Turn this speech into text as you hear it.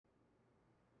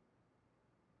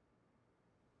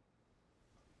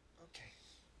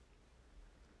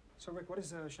So, Rick, what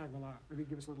is Shangri-La? Maybe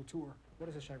give us a little tour. What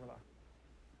is a Shangri-La?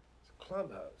 It's a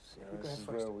clubhouse. You know, Go this ahead is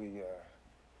first. where we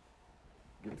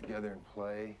get together and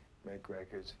play, make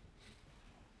records.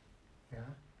 Yeah?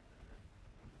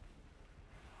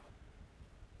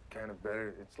 Kind of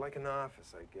better. It's like an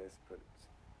office, I guess, but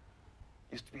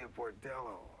it used to be a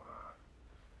bordello.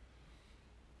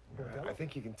 Bordello? I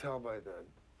think you can tell by the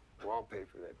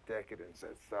wallpaper, that decadence,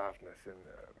 that softness in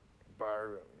the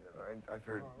barroom. You know, I've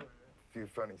heard a few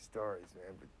funny stories,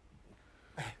 man, but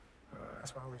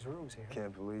That's why always rooms here.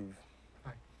 can't believe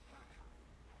Hi.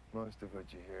 most of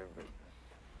what you hear, but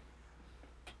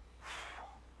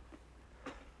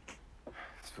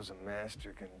this was a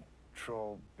master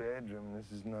control bedroom.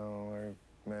 This is now our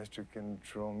master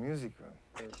control music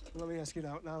room. Let me ask you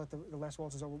now that the Last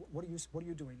Waltz is over, what are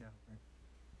you doing now? Rick?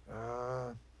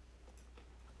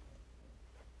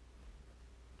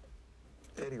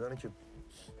 Eddie, why don't you?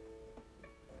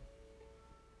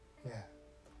 Yeah.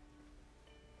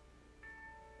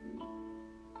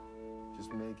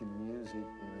 Just making music,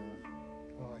 you know.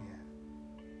 Oh, yeah.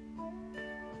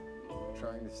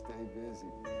 Trying to stay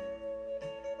busy.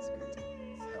 It's good.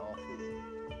 It's healthy.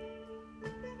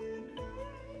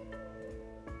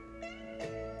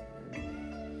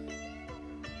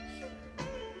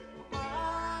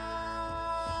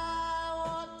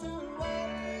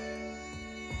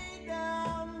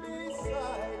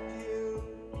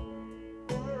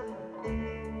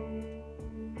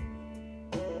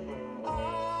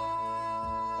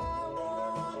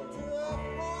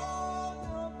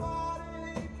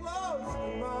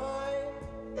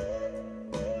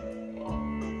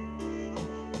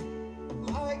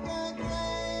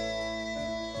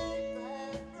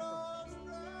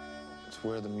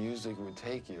 Where the music would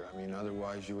take you. I mean,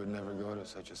 otherwise you would never go to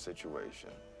such a situation.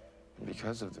 And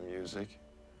because of the music,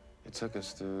 it took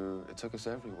us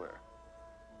everywhere.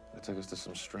 It took us to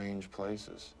some strange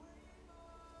places.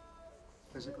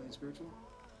 Physically and spiritually?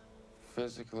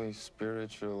 Physically,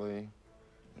 spiritually,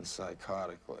 and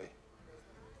psychotically.